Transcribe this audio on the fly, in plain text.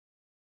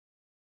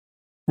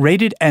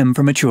Rated M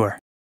for mature.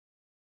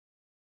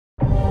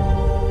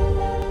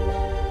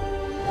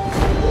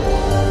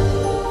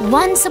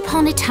 Once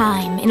upon a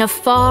time, in a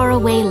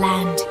faraway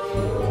land,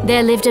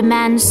 there lived a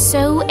man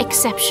so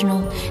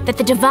exceptional that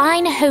the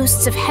divine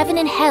hosts of heaven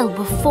and hell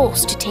were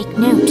forced to take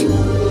note.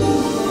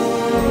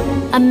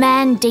 A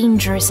man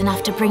dangerous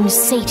enough to bring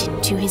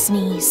Satan to his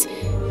knees,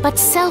 but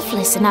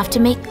selfless enough to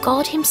make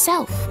God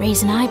himself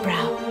raise an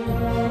eyebrow.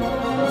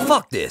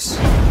 Fuck this!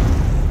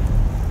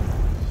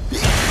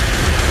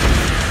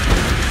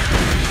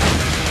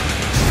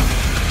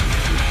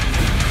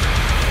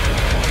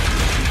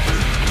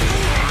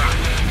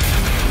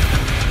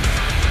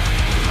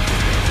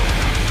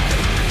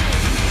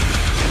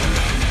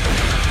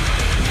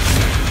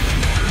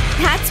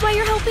 That's why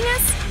you're helping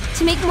us?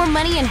 To make more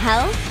money in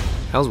hell?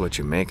 Hell's what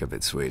you make of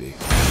it, sweetie.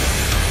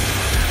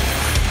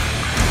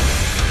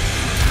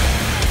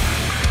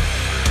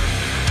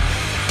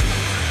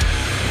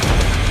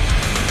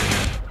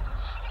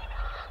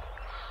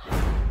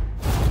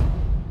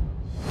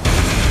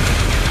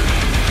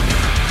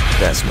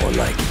 That's more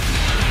like it.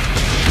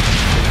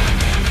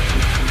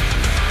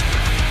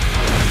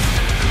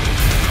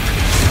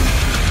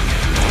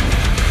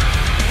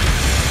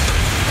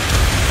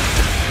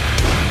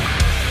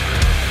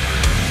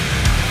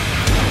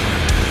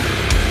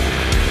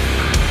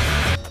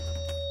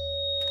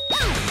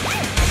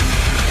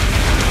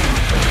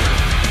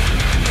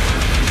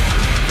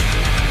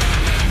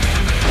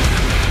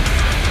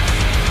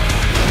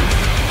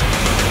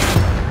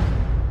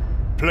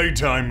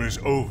 Playtime is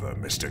over,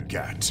 Mr.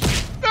 Gat.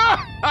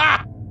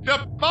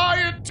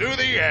 Defiant to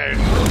the end!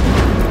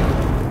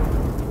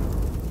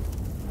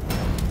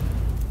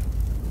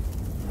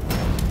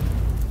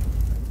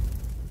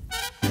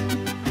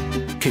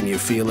 Can you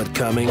feel it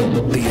coming?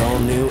 The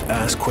all-new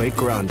Ask Quake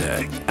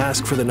Grande.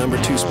 Ask for the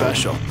 #2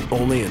 special,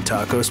 only at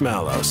Tacos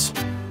Malos.